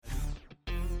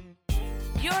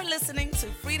You're listening to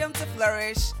Freedom to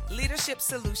Flourish Leadership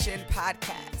Solution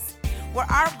Podcast, where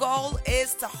our goal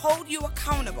is to hold you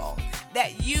accountable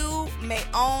that you may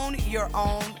own your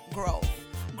own growth.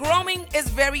 Growing is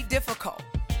very difficult,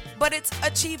 but it's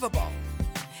achievable.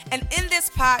 And in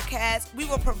this podcast, we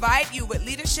will provide you with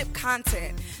leadership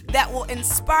content that will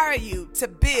inspire you to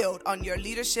build on your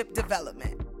leadership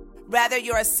development. Whether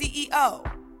you're a CEO,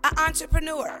 an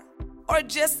entrepreneur, or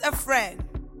just a friend,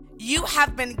 you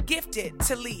have been gifted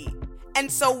to lead.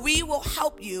 And so we will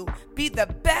help you be the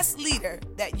best leader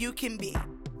that you can be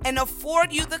and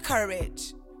afford you the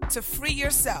courage to free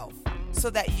yourself so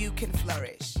that you can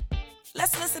flourish.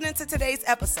 Let's listen into today's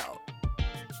episode.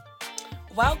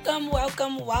 Welcome to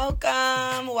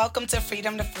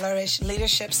Freedom to Flourish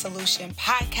Leadership Solution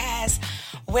Podcast,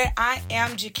 where I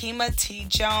am Jakima T.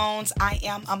 Jones. I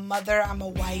am a mother, I'm a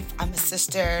wife, I'm a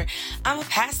sister, I'm a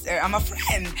pastor, I'm a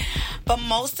friend. But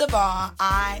most of all,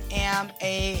 I am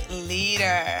a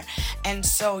leader. And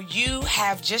so you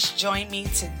have just joined me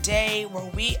today where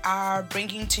we are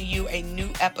bringing to you a new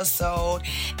episode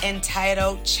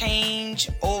entitled Change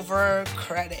Over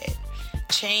Credit.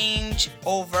 Change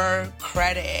over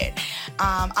credit.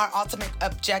 Our ultimate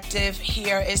objective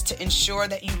here is to ensure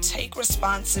that you take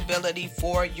responsibility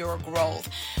for your growth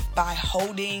by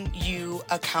holding you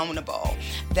accountable.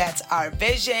 That's our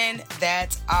vision.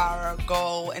 That's our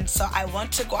goal. And so I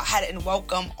want to go ahead and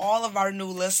welcome all of our new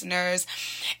listeners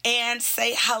and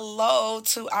say hello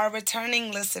to our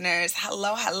returning listeners.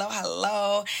 Hello,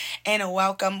 and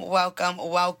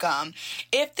welcome.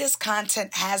 If this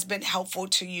content has been helpful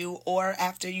to you, or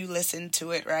after you listen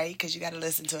to it, right? Because you got to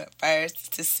listen to it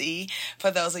first to see. For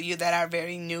those of you that are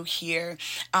very new here,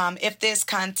 if this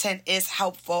content is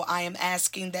helpful, I am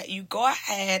asking that you go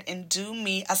ahead and do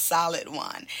me a solid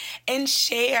one and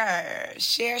share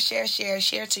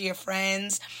to your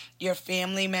friends, your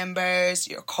family members,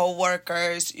 your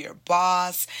co-workers, your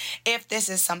boss, if this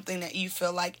is something that you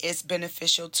feel like is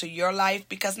beneficial to your life,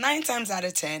 because 9 times out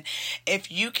of 10, if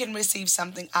you can receive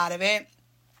something out of it,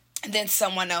 then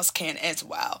someone else can as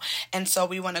well. And so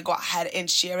we want to go ahead and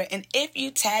share it. And if you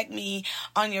tag me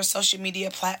on your social media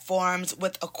platforms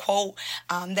with a quote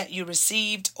that you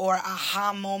received, or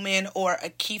aha moment, or a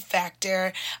key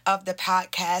factor of the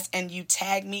podcast, and you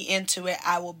tag me into it,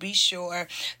 I will be sure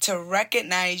to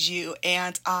recognize you,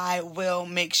 and I will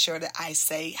make sure that I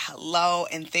say hello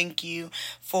and thank you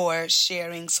for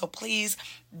sharing. So please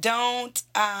don't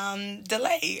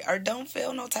delay, or don't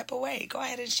feel no type of way. Go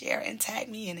ahead and share and tag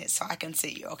me in it so I can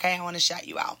see you, okay? I want to shout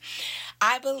you out.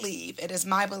 It is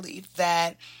my belief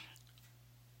that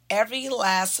every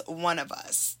last one of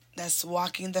us that's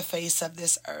walking the face of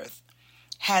this earth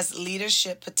has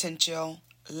leadership potential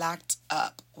locked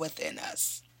up within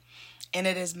us. And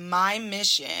it is my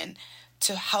mission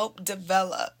to help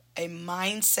develop a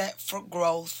mindset for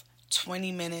growth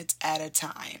 20 minutes at a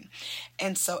time.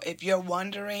 And so if you're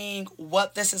wondering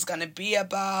what this is going to be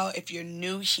about, if you're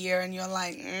new here and you're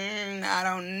like, I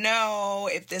don't know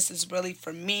if this is really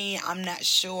for me, I'm not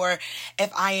sure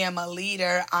if I am a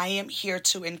leader, I am here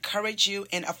to encourage you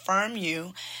and affirm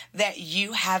you that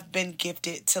you have been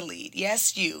gifted to lead.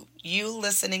 Yes, you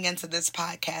listening into this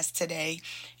podcast today,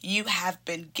 you have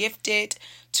been gifted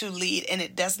to lead. And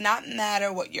it does not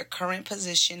matter what your current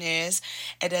position is.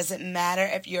 It doesn't matter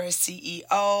if you're a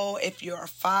CEO, if you're a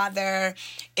father,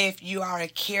 if you are a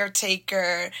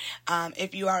caretaker,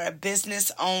 if you are a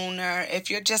business owner,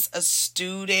 if you're just a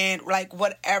student, like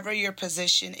whatever your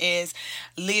position is,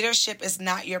 leadership is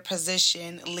not your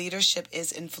position. Leadership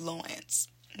is influence.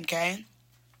 Okay?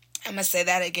 I'm going to say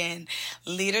that again.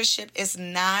 Leadership is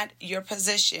not your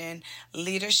position.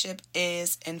 Leadership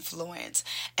is influence.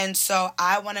 And so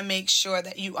I want to make sure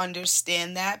that you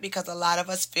understand that, because a lot of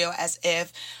us feel as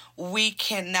if we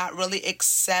cannot really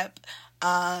accept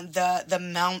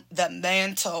the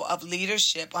mantle of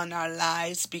leadership on our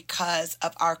lives because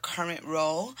of our current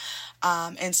role.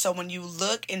 And so when you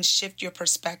look and shift your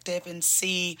perspective and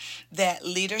see that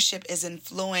leadership is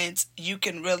influence, you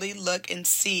can really look and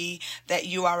see that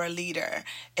you are a leader.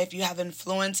 If you have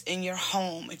influence in your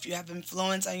home, if you have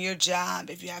influence on your job,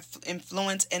 if you have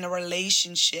influence in a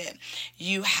relationship,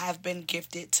 you have been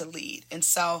gifted to lead. And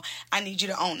so I need you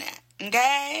to own that.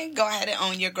 Okay, go ahead and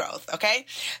own your growth, okay?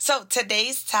 So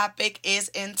today's topic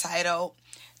is entitled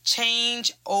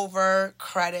Change Over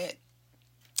Credit.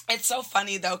 It's so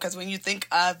funny, though, because when you think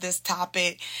of this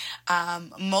topic,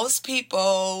 most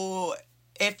people,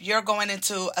 if you're going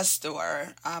into a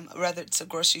store, whether it's a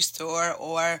grocery store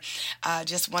or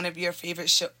just one of your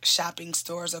favorite shopping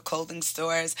stores or clothing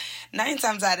stores, 9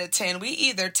 times out of 10, we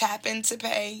either tap in to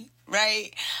pay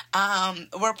right?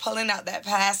 We're pulling out that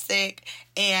plastic,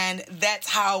 and that's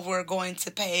how we're going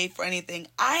to pay for anything.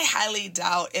 I highly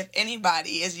doubt if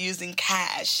anybody is using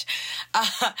cash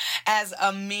as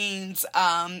a means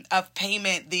of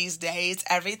payment these days.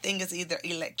 Everything is either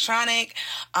electronic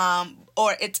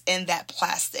or it's in that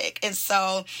plastic. And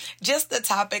so just the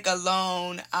topic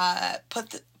alone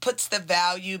puts the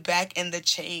value back in the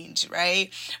change, right?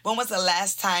 When was the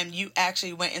last time you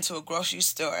actually went into a grocery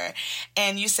store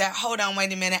and you said, hold on,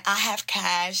 wait a minute, I have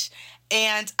cash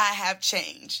and I have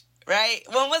change, right?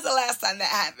 When was the last time that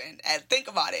happened? And think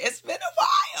about it. It's been a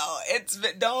while.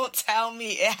 Don't tell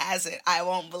me it hasn't. I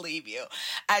won't believe you.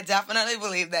 I definitely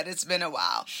believe that it's been a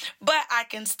while, but I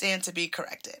can stand to be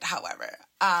corrected, however.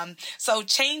 So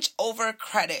change over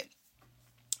credit.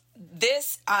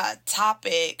 This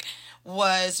topic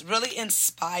was really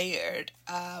inspired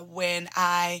when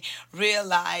I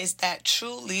realized that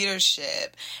true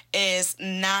leadership is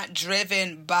not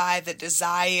driven by the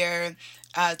desire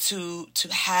to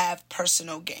have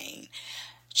personal gain.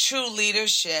 True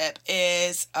leadership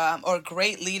is, or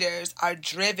great leaders are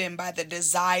driven by the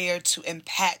desire to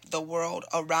impact the world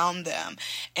around them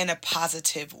in a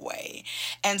positive way.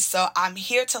 And so I'm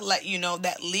here to let you know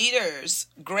that leaders,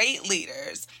 great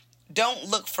leaders, don't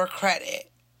look for credit.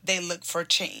 They look for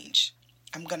change.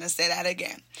 I'm going to say that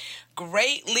again.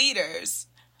 Great leaders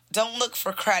don't look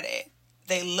for credit.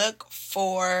 They look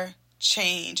for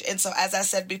change. And so, as I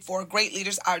said before, great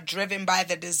leaders are driven by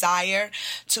the desire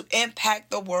to impact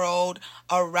the world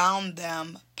around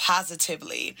them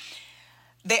positively.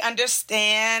 They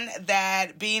understand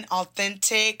that being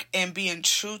authentic and being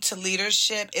true to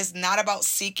leadership is not about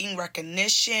seeking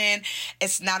recognition.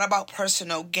 It's not about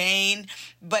personal gain,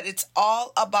 but it's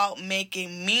all about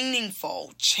making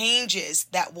meaningful changes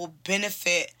that will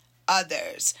benefit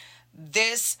others.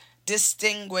 This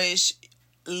distinguishes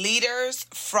leaders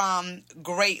from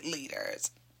great leaders.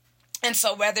 And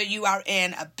so whether you are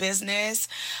in a business,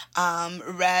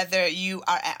 whether you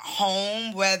are at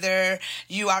home, whether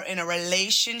you are in a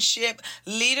relationship,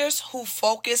 leaders who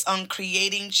focus on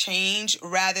creating change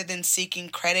rather than seeking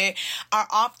credit are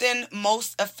often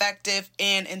most effective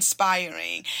and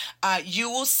inspiring. You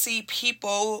will see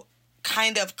people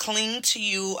kind of cling to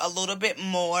you a little bit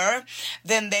more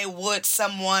than they would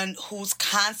someone who's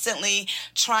constantly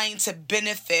trying to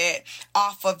benefit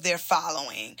off of their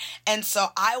following. And so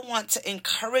I want to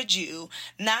encourage you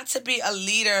not to be a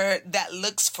leader that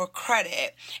looks for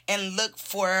credit and look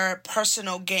for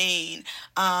personal gain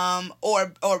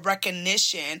or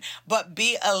recognition, but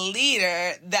be a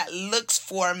leader that looks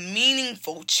for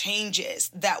meaningful changes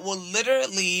that will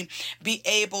literally be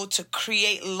able to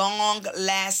create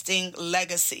long-lasting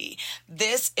legacy.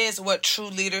 This is what true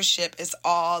leadership is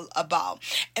all about.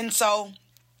 And so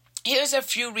here's a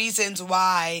few reasons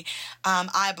why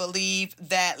I believe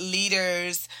that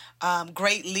leaders,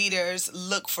 great leaders,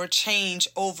 look for change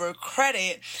over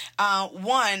credit.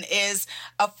 One is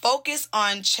a focus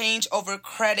on change over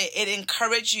credit. It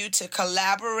encourages you to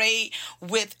collaborate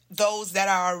with those that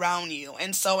are around you.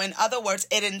 And so, in other words,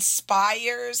 it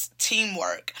inspires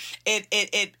teamwork.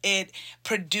 It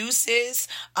produces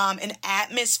an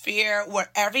atmosphere where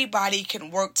everybody can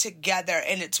work together.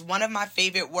 And it's one of my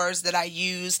favorite words that I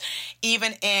use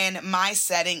even in my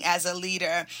setting as a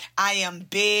leader. I am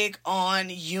big on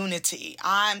unity.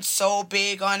 I'm so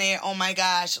big on it. Oh my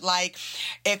gosh. Like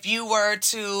if you were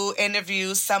to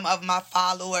interview some of my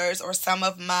followers or some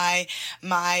of my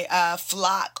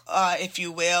flock, if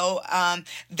you will,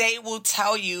 they will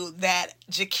tell you that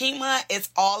Jakima is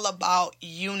all about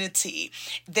unity.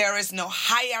 There is no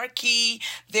hierarchy.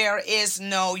 There is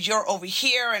no you're over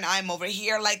here and I'm over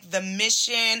here. Like the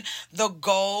mission, the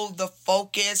goal, the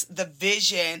focus, the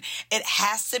vision, it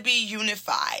has to be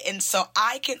unified. And so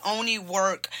I can only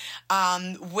work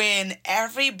when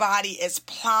everybody is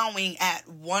plowing at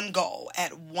one goal,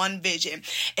 at one vision.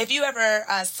 If you ever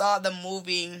saw the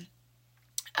movie,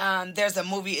 there's a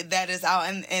movie that is out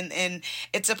and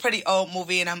it's a pretty old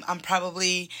movie, and I'm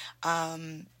probably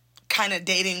kind of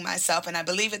dating myself, and I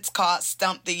believe it's called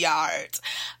Stump the Yard.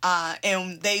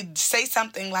 And they say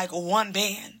something like one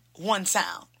band, one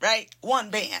sound, right? One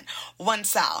band, one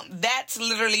sound. That's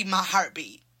literally my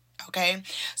heartbeat. Okay,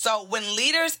 so when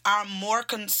leaders are more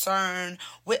concerned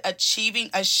with achieving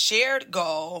a shared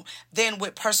goal than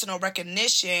with personal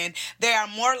recognition, they are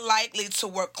more likely to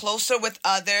work closer with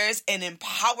others and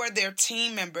empower their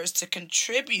team members to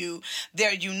contribute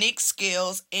their unique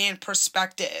skills and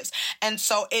perspectives. And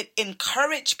so it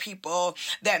encouraged people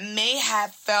that may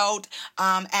have felt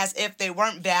as if they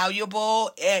weren't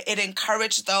valuable. It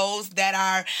encouraged those that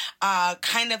are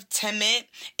kind of timid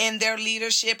in their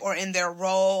leadership or in their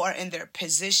role or or in their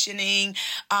positioning.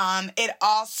 It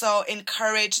also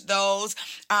encourages those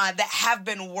that have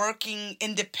been working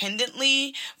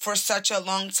independently for such a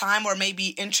long time, or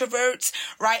maybe introverts,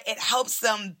 right? It helps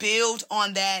them build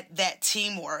on that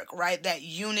teamwork, right? That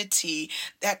unity,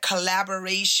 that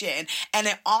collaboration. And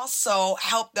it also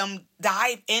helps them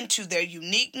dive into their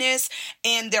uniqueness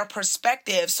and their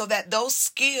perspective so that those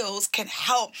skills can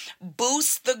help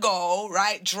boost the goal,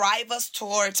 right? Drive us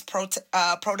towards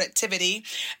productivity,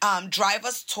 drive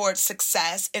us towards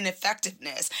success and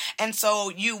effectiveness. And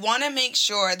so you want to make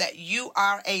sure that you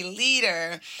are a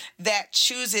leader that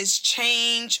chooses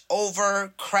change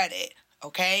over credit,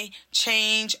 okay?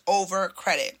 Change over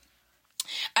credit.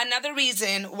 Another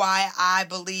reason why I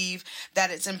believe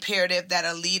that it's imperative that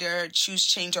a leader choose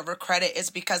change over credit is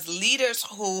because leaders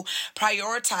who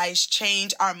prioritize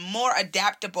change are more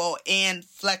adaptable and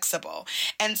flexible.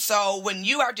 And so when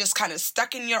you are just kind of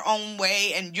stuck in your own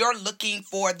way and you're looking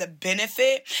for the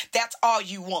benefit, that's all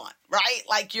you want. Right?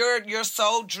 Like you're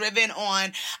so driven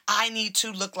on, I need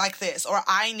to look like this, or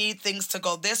I need things to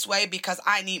go this way because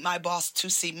I need my boss to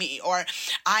see me, or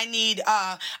I need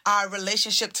our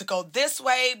relationship to go this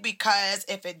way because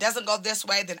if it doesn't go this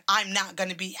way, then I'm not going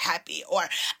to be happy, or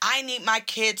I need my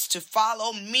kids to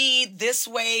follow me this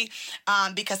way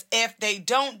because if they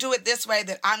don't do it this way,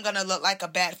 then I'm going to look like a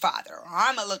bad father, or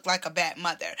I'm going to look like a bad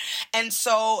mother. And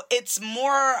so it's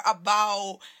more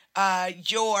about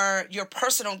your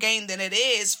personal gain than it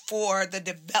is for the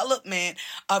development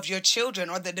of your children,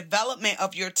 or the development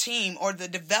of your team, or the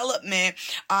development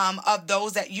of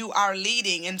those that you are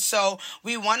leading. And so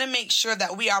we want to make sure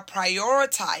that we are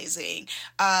prioritizing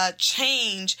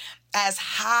change as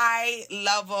high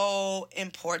level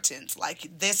importance.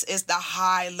 Like this is the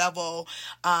high level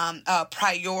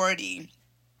priority.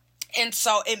 And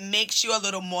so it makes you a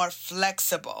little more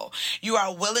flexible. You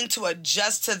are willing to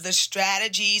adjust to the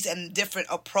strategies and different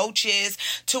approaches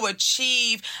to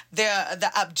achieve the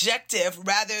objective,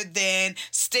 rather than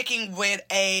sticking with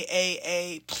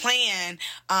a plan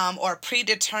or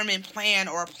predetermined plan,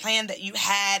 or a plan that you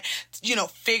had,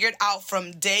 figured out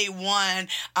from day one.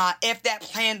 If that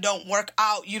plan don't work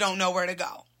out, you don't know where to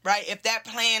go. Right? If that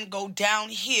plan go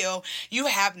downhill, you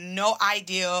have no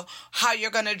idea how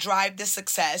you're going to drive the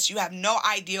success. You have no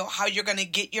idea how you're going to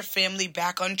get your family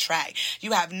back on track.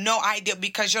 You have no idea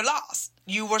because you're lost.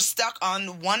 You were stuck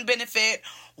on one benefit,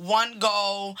 one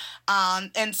goal.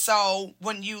 And so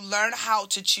when you learn how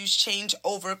to choose change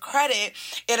over credit,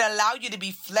 it allows you to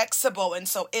be flexible. And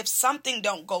so if something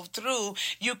don't go through,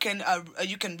 you can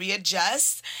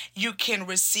readjust. You can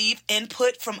receive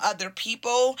input from other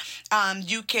people.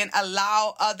 You can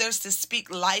allow others to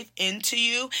speak life into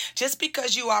you. Just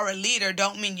because you are a leader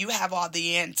don't mean you have all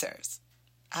the answers.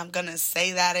 I'm going to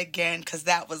say that again because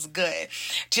that was good.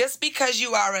 Just because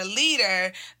you are a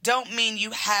leader don't mean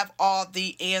you have all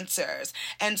the answers.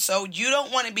 And so you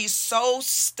don't want to be so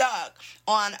stuck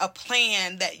on a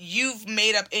plan that you've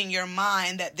made up in your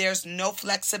mind that there's no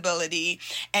flexibility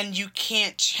and you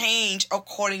can't change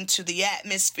according to the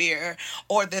atmosphere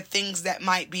or the things that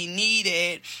might be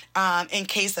needed in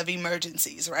case of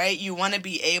emergencies, right? You want to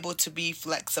be able to be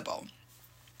flexible.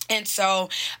 And so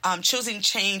choosing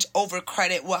change over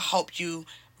credit will help you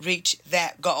reach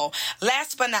that goal.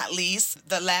 Last but not least,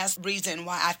 the last reason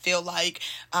why I feel like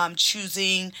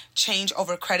choosing change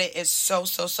over credit is so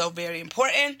very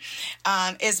important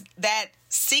is that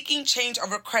seeking change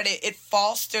over credit, it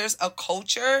fosters a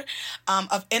culture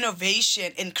of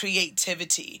innovation and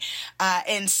creativity.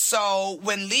 And so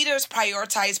when leaders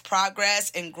prioritize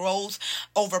progress and growth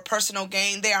over personal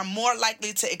gain, they are more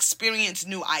likely to experience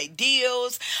new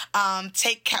ideas,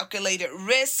 take calculated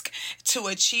risk to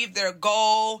achieve their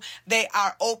goal. They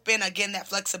are open, again, that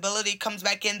flexibility comes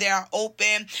back in. They are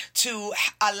open to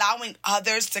allowing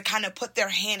others to kind of put their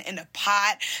hand in the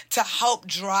pot to help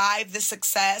drive the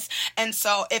success. And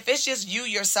so if it's just you,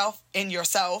 yourself, and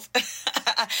yourself,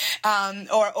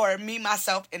 or me,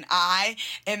 myself, and I,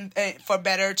 and for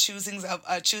better choosing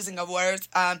of words,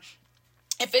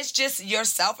 if it's just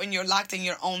yourself and you're locked in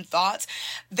your own thoughts,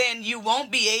 then you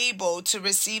won't be able to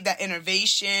receive that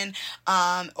innovation,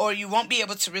 or you won't be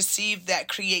able to receive that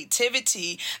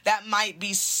creativity that might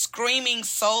be screaming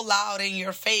so loud in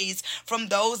your face from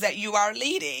those that you are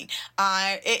leading.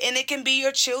 And it can be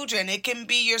your children, it can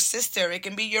be your sister, it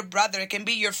can be your brother, it can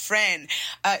be your friend,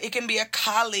 it can be a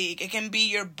colleague, it can be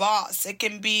your boss, it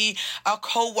can be a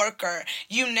coworker.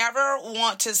 You never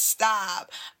want to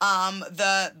stop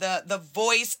the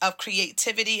voice of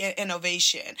creativity and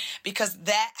innovation, because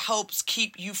that helps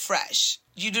keep you fresh.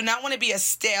 You do not want to be a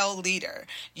stale leader.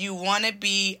 You want to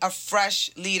be a fresh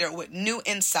leader with new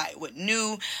insight, with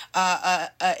new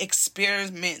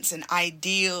experiments and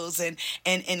ideals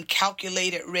and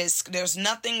calculated risk. There's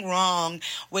nothing wrong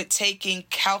with taking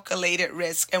calculated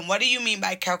risk. And what do you mean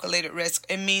by calculated risk?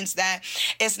 It means that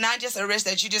it's not just a risk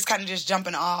that you just kind of just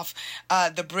jumping off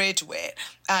the bridge with.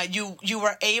 You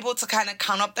were able to kind of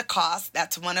count up the cost.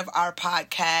 That's one of our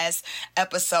podcast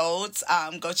episodes.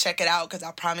 Go check it out because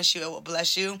I promise you it will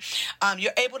bless you.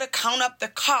 You're able to count up the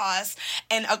cost,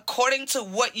 and according to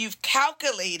what you've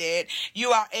calculated, you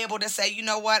are able to say, you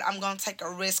know what, I'm going to take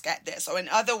a risk at this. Or in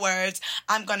other words,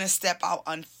 I'm going to step out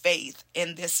on faith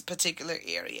in this particular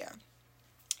area.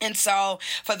 And so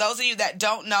for those of you that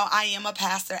don't know, I am a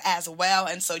pastor as well.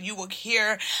 And so you will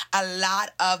hear a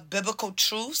lot of biblical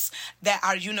truths that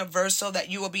are universal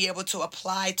that you will be able to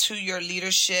apply to your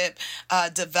leadership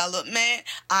development.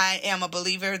 I am a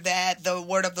believer that the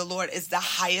word of the Lord is the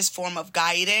highest form of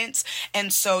guidance.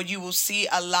 And so you will see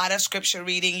a lot of scripture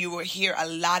reading. You will hear a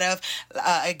lot of,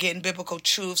 again, biblical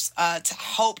truths to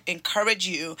help encourage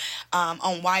you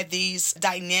on why these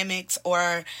dynamics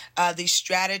or these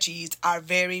strategies are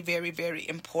very, very, very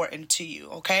important to you,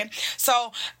 okay?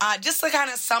 So just to kind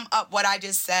of sum up what I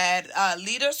just said,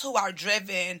 leaders who are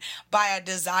driven by a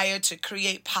desire to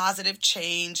create positive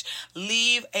change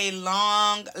leave a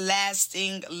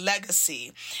long-lasting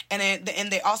legacy, and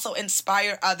they also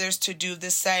inspire others to do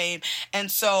the same. And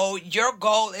so your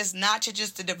goal is not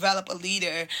just to develop a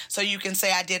leader so you can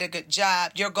say, I did a good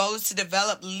job. Your goal is to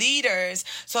develop leaders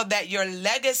so that your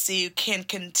legacy can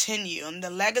continue. And the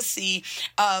legacy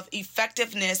of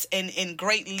effectiveness and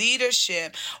great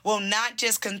leadership will not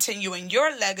just continue in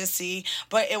your legacy,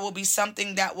 but it will be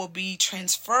something that will be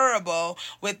transferable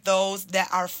with those that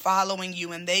are following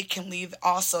you, and they can leave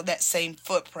also that same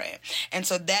footprint. And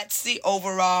so that's the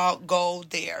overall goal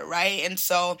there, right? And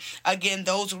so again,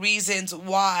 those reasons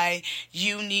why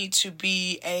you need to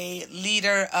be a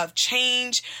leader of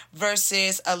change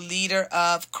versus a leader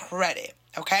of credit,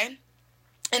 okay?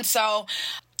 And so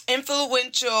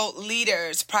influential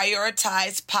leaders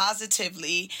prioritize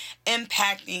positively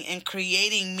impacting and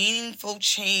creating meaningful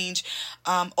change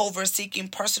over seeking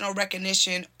personal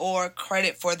recognition or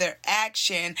credit for their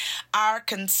action are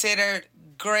considered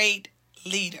great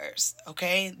leaders,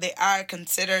 okay? They are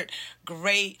considered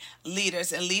great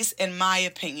leaders, at least in my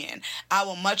opinion. I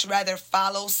will much rather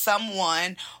follow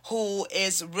someone who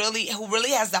really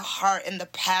has the heart and the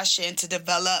passion to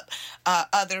develop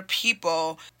other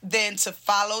people than to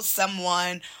follow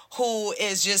someone who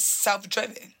is just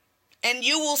self-driven. And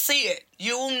you will see it.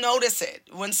 You will notice it.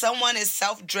 When someone is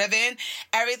self-driven,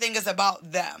 everything is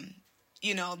about them.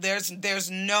 You know,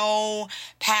 there's no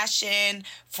passion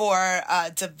for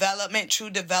development,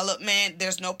 true development.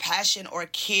 There's no passion or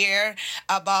care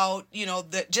about,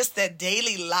 just the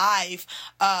daily life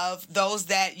of those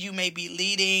that you may be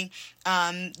leading.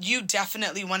 You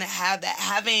definitely want to have that,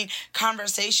 having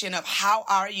conversation of how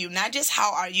are you, not just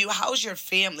how are you, how's your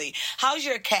family, how's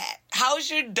your cat, how's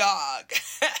your dog,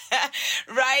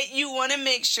 right? You want to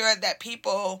make sure that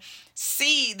people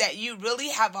see that you really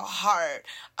have a heart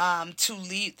to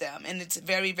lead them. And it's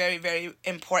very, very, very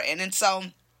important. And so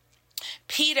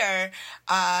Peter,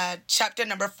 chapter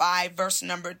number 5, verse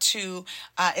number 2,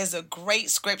 is a great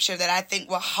scripture that I think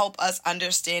will help us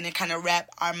understand and kind of wrap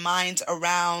our minds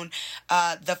around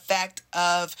the fact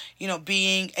of,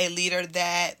 being a leader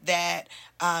that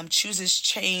chooses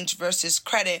change versus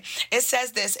credit. It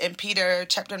says this in Peter,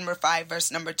 chapter number 5,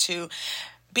 verse number 2,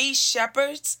 be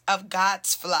shepherds of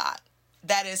God's flock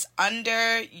that is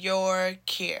under your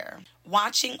care,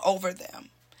 watching over them,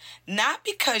 not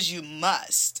because you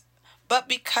must, but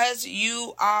because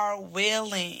you are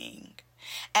willing,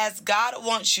 as God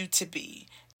wants you to be,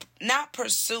 not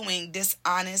pursuing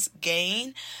dishonest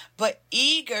gain, but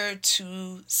eager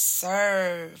to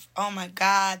serve. Oh my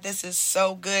God, this is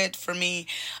so good for me.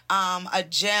 A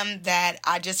gem that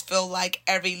I just feel like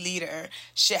every leader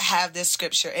should have this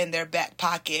scripture in their back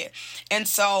pocket. And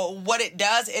so what it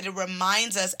does, it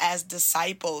reminds us as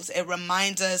disciples, it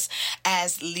reminds us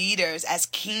as leaders, as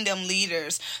kingdom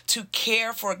leaders, to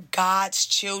care for God's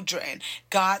children,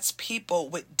 God's people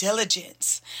with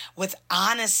diligence, with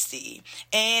honesty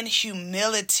and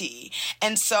humility.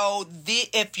 And so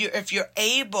if you're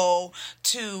able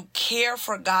to care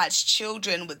for God's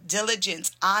children with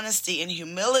diligence, honesty, and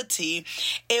humility,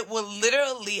 it will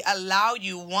literally allow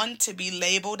you, one, to be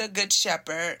labeled a good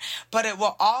shepherd, but it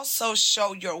will also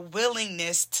show your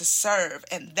willingness to serve.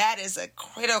 And that is a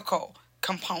critical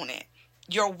component.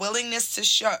 Your willingness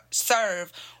to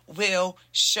serve will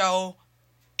show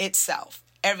itself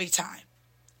every time,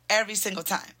 every single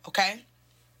time, okay?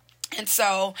 And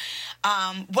so,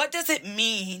 what does it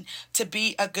mean to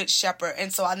be a good shepherd?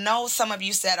 And so I know some of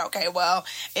you said, okay, well,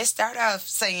 it started off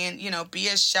saying, be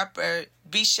a shepherd,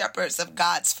 be shepherds of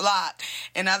God's flock.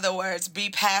 In other words, be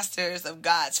pastors of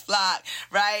God's flock,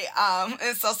 right?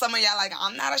 And so some of y'all like,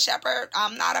 I'm not a shepherd.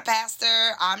 I'm not a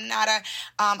pastor. I'm not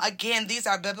again, these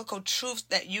are biblical truths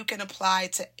that you can apply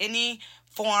to any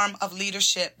form of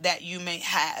leadership that you may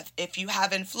have. If you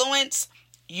have influence,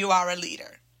 you are a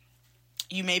leader.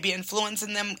 You may be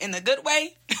influencing them in the good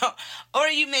way, or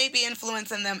you may be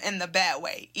influencing them in the bad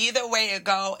way. Either way it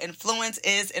go, influence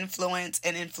is influence,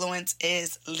 and influence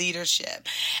is leadership.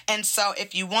 And so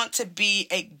if you want to be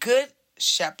a good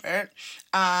shepherd,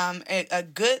 a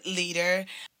good leader,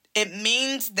 it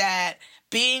means that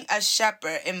being a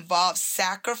shepherd involves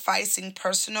sacrificing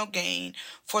personal gain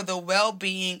for the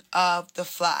well-being of the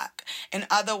flock. In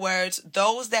other words,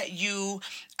 those that you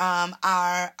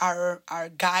are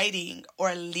guiding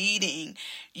or leading,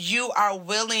 you are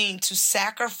willing to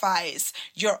sacrifice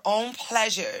your own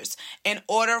pleasures in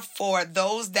order for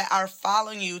those that are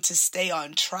following you to stay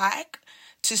on track,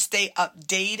 to stay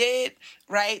updated,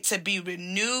 right? To be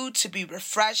renewed, to be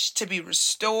refreshed, to be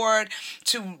restored,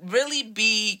 to really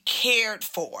be cared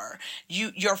for.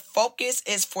 Your focus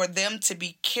is for them to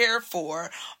be cared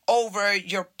for over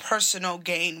your personal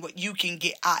gain, what you can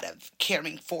get out of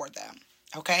caring for them.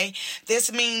 Okay,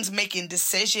 this means making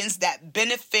decisions that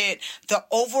benefit the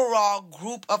overall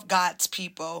group of God's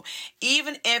people,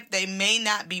 even if they may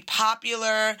not be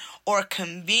popular or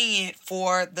convenient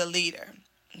for the leader.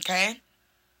 Okay.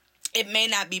 It may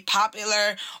not be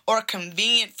popular or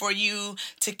convenient for you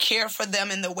to care for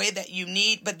them in the way that you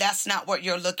need, but that's not what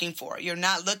you're looking for. You're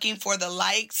not looking for the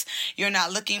likes. You're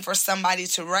not looking for somebody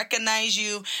to recognize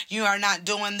you. You are not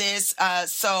doing this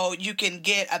so you can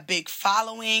get a big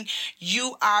following.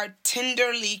 You are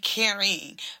tenderly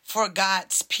caring for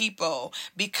God's people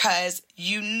because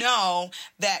you know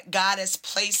that God has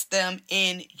placed them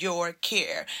in your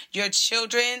care. Your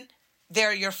children,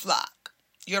 they're your flock.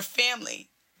 Your family,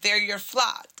 they're your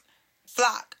flock.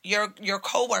 Your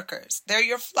co-workers, they're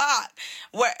your flock.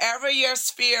 Wherever your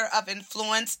sphere of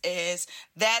influence is,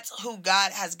 that's who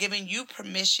God has given you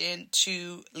permission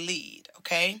to lead,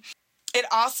 okay? It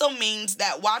also means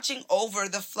that watching over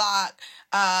the flock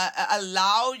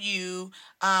allow you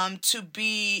to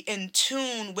be in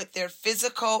tune with their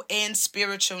physical and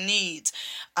spiritual needs.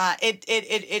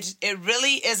 It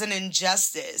really is an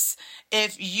injustice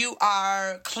if you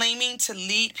are claiming to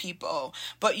lead people,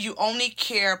 but you only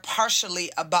care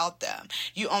partially about them.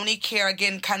 You only care,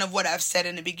 again, kind of what I've said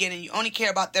in the beginning, you only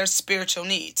care about their spiritual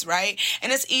needs, right?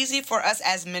 And it's easy for us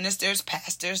as ministers,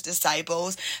 pastors,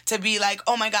 disciples to be like,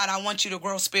 oh my God, I want you to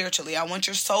grow spiritually. I want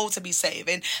your soul to be saved.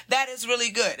 And that is really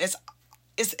good.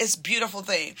 It's a beautiful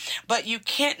thing, but you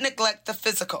can't neglect the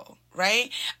physical,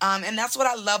 right? And that's what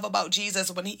I love about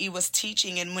Jesus when he was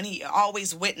teaching and when he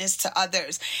always witnessed to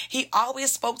others. He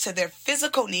always spoke to their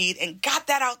physical need and got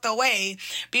that out the way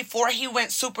before he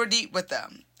went super deep with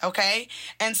them. Okay.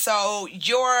 And so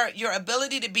your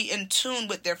ability to be in tune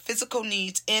with their physical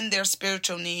needs and their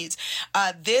spiritual needs,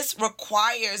 this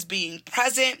requires being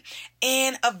present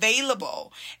and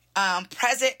available.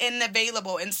 Present and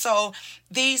available. And so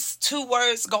these two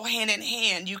words go hand in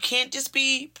hand. You can't just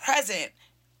be present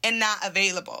and not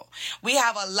available. We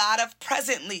have a lot of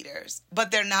present leaders, but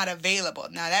they're not available.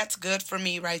 Now that's good for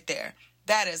me right there.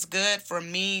 That is good for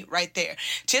me right there.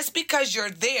 Just because you're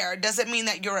there doesn't mean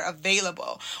that you're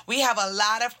available. We have a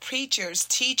lot of preachers,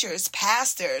 teachers,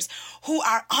 pastors who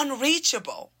are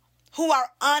unreachable, who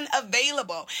are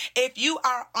unavailable. If you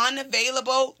are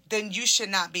unavailable, then you should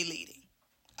not be leading.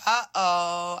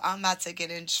 I'm about to get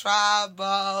in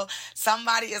trouble.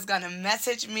 Somebody is going to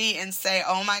message me and say,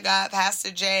 oh my God,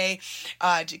 Pastor J,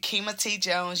 Jakima T.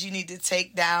 Jones, you need to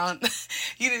take that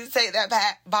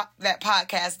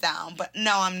podcast down. But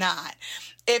no, I'm not.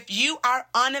 If you are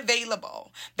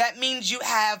unavailable, that means you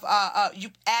have, you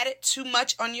added too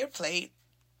much on your plate.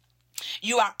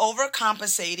 You are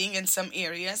overcompensating in some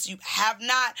areas. You have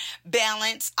not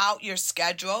balanced out your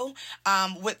schedule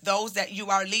with those that you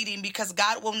are leading, because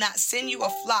God will not send you a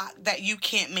flock that you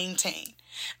can't maintain.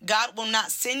 God will not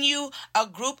send you a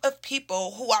group of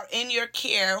people who are in your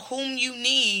care, whom you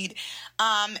need,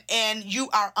 and you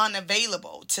are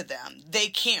unavailable to them. They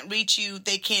can't reach you.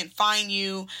 They can't find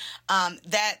you.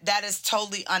 That is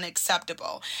totally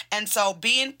unacceptable. And so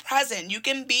being present, you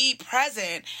can be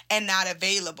present and not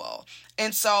available.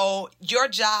 And so your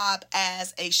job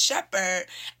as a shepherd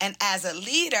and as a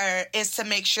leader is to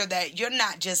make sure that you're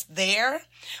not just there,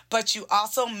 but you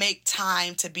also make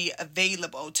time to be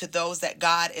available to those that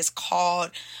God has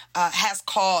called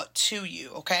to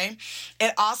you, okay?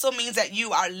 It also means that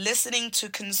you are listening to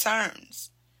concerns.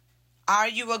 Are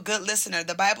you a good listener?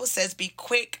 The Bible says, be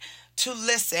quick to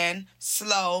listen,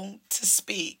 slow to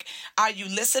speak. Are you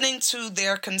listening to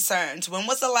their concerns? When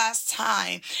was the last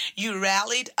time you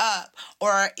rallied up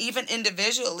or even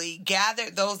individually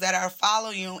gathered those that are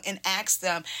following you and asked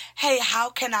them, hey, how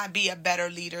can I be a better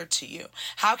leader to you?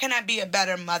 How can I be a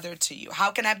better mother to you?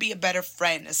 How can I be a better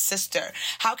friend, a sister?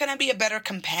 How can I be a better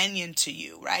companion to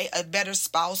you, right? A better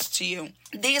spouse to you?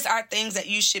 These are things that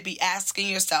you should be asking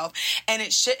yourself, and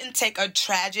it shouldn't take a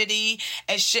tragedy.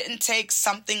 It shouldn't take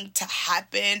something to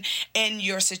happen in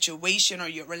your situation or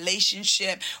your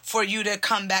relationship for you to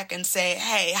come back and say,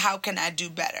 hey, how can I do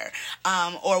better?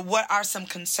 Or what are some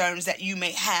concerns that you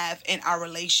may have in our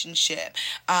relationship?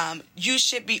 You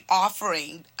should be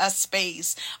offering a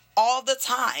space all the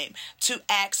time to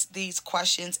ask these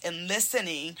questions and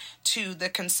listening to the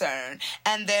concern.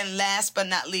 And then last but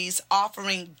not least,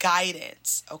 offering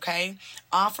guidance, okay?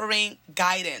 Offering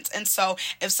guidance. And so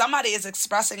if somebody is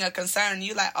expressing a concern,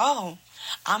 you're like, oh,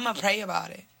 I'm going to pray about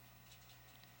it.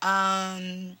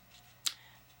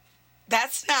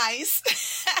 That's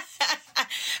nice.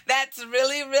 That's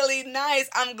really, really nice.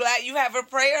 I'm glad you have a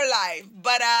prayer life.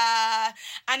 But I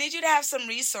need you to have some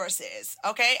resources,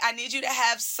 okay? I need you to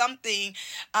have something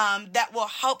that will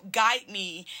help guide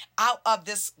me out of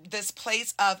this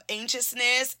place of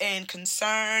anxiousness and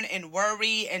concern and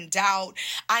worry and doubt.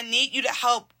 I need you to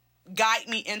help guide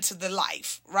me into the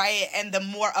life, right? And the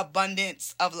more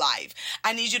abundance of life.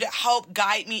 I need you to help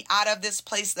guide me out of this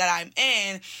place that I'm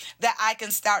in, that I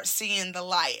can start seeing the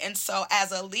light. And so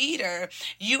as a leader,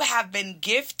 you have been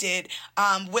gifted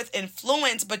with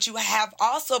influence, but you have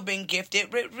also been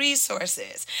gifted with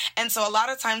resources. And so a lot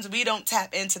of times we don't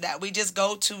tap into that. We just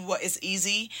go to what is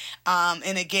easy.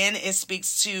 And again, it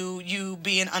speaks to you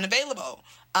being unavailable.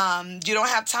 You don't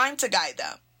have time to guide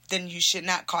them. Then you should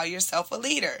not call yourself a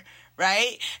leader,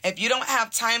 right? If you don't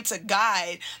have time to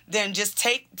guide, then just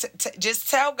just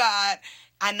tell God,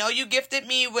 I know you gifted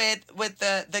me with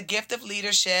the gift of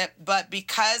leadership, but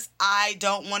because I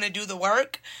don't want to do the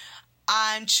work,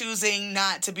 I'm choosing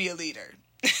not to be a leader.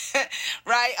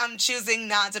 Right? I'm choosing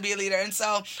not to be a leader. And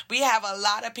so we have a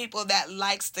lot of people that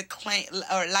like to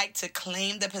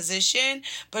claim the position,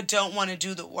 but don't want to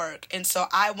do the work. And so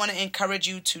I want to encourage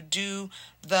you to do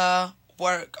the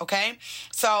work. Okay.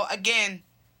 So again,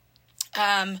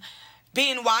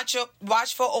 being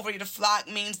watchful over your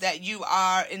flock means that you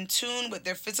are in tune with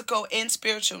their physical and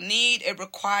spiritual need. It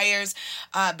requires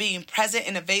being present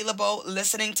and available,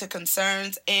 listening to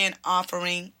concerns, and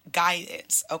offering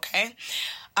guidance. Okay.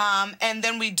 And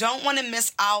then we don't want to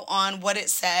miss out on what it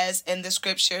says in the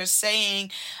scriptures, saying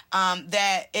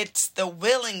that it's the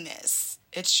willingness.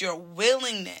 It's your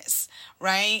willingness,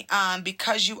 right?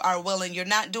 Because you are willing. You're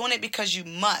not doing it because you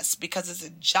must, because it's a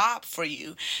job for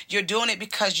you. You're doing it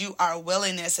because you are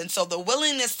willingness. And so the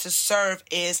willingness to serve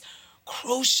is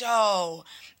crucial.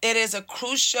 It is a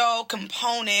crucial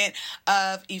component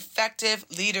of effective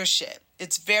leadership.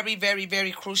 It's very, very,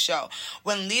 very crucial.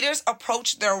 When leaders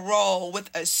approach their role with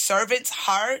a servant's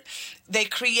heart, they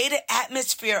create an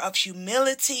atmosphere of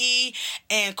humility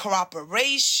and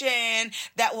cooperation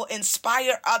that will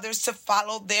inspire others to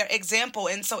follow their example.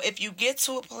 And so if you get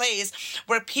to a place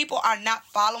where people are not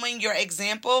following your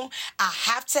example, I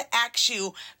have to ask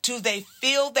you, do they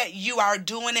feel that you are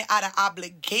doing it out of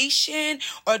obligation,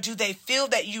 or do they feel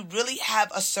that you really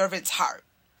have a servant's heart?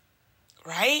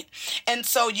 Right? And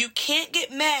so you can't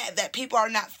get mad that people are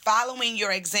not following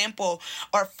your example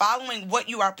or following what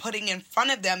you are putting in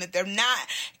front of them. If they're not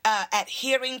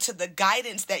adhering to the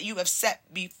guidance that you have set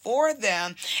before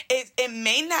them, it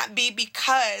may not be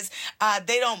because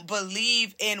they don't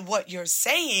believe in what you're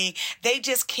saying. They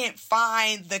just can't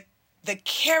find the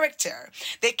character.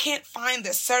 They can't find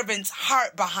the servant's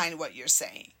heart behind what you're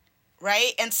saying.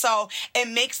 Right? And so it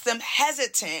makes them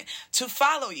hesitant to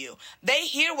follow you. They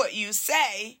hear what you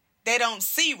say. They don't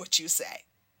see what you say.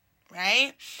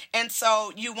 Right? And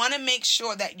so you want to make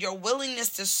sure that your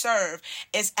willingness to serve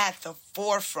is at the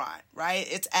forefront, right?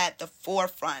 It's at the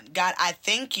forefront. God, I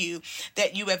thank you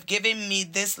that you have given me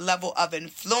this level of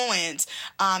influence.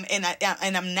 And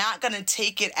I'm not going to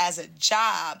take it as a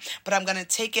job, but I'm going to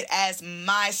take it as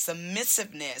my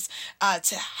submissiveness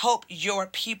to help your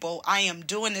people. I am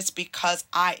doing this because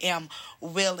I am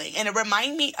willing. And it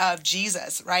reminds me of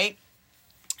Jesus, right?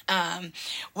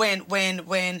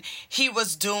 When he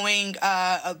was doing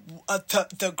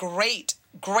the great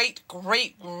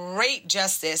great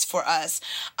justice for us.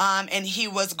 And he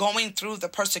was going through the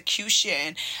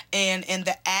persecution and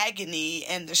the agony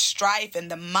and the strife and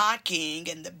the mocking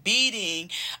and the beating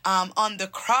on the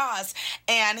cross.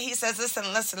 And he says, listen,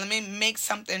 let me make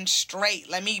something straight.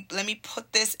 Let me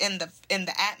put this in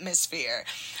the atmosphere.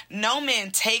 No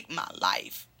man take my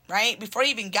life. Right? Before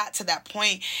he even got to that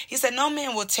point, he said, no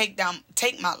man will take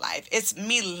my life. It's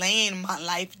me laying my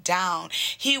life down.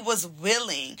 He was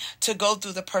willing to go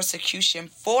through the persecution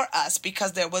for us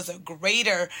because there was a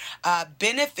greater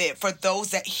benefit for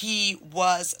those that he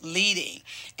was leading.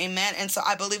 Amen. And so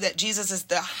I believe that Jesus is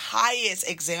the highest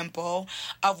example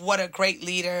of what a great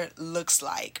leader looks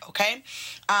like. Okay.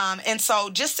 And so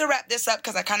just to wrap this up,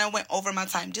 because I kind of went over my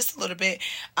time just a little bit,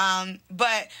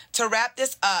 but to wrap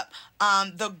this up,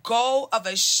 the goal of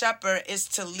a shepherd is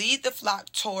to lead the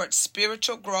flock towards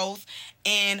spiritual growth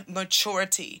and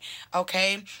maturity.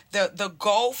 Okay. The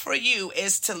goal for you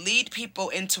is to lead people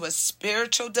into a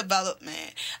spiritual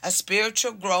development, a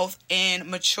spiritual growth and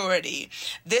maturity.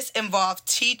 This involves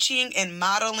teaching and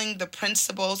modeling the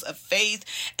principles of faith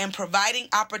and providing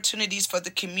opportunities for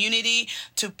the community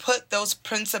to put those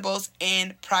principles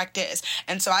in practice.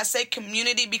 And so I say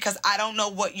community because I don't know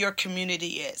what your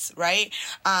community is, right?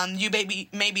 You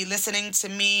may be listening to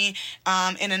me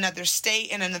in another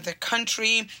state, in another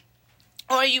country,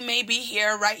 or you may be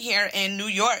right here in New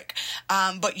York,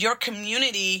 but your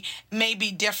community may be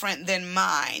different than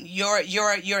mine. Your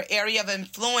area of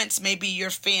influence may be your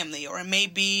family, or it may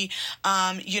be,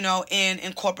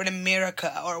 in corporate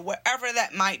America, or wherever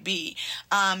that might be.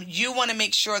 You want to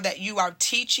make sure that you are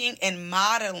teaching and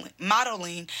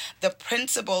modeling the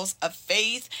principles of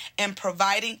faith and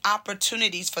providing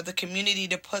opportunities for the community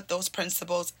to put those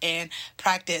principles in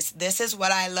practice. This is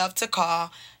what I love to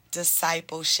call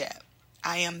discipleship.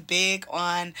 I am big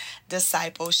on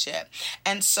discipleship.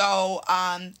 And so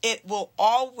it will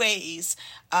always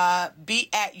be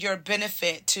at your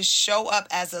benefit to show up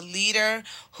as a leader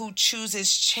who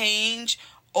chooses change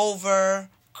over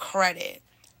credit.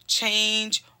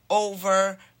 Change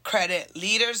over credit.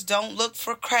 Leaders don't look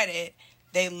for credit.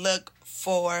 They look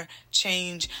for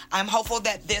change. I'm hopeful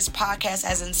that this podcast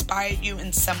has inspired you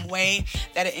in some way,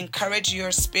 that it encouraged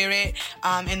your spirit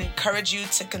and encourage you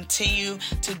to continue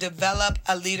to develop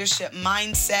a leadership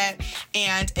mindset.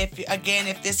 And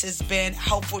if this has been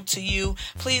helpful to you,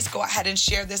 please go ahead and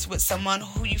share this with someone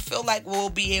who you feel like will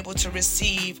be able to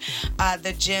receive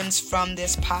the gems from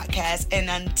this podcast. And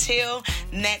until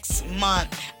next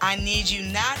month, I need you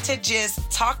not to just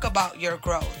talk about your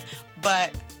growth,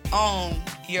 but own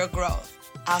your growth.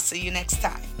 I'll see you next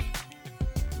time.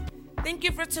 Thank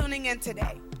you for tuning in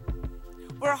today.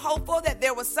 We're hopeful that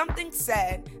there was something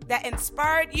said that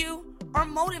inspired you or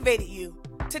motivated you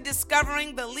to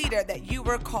discovering the leader that you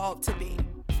were called to be.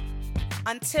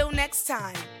 Until next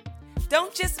time,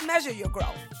 don't just measure your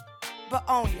growth, but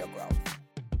own your growth.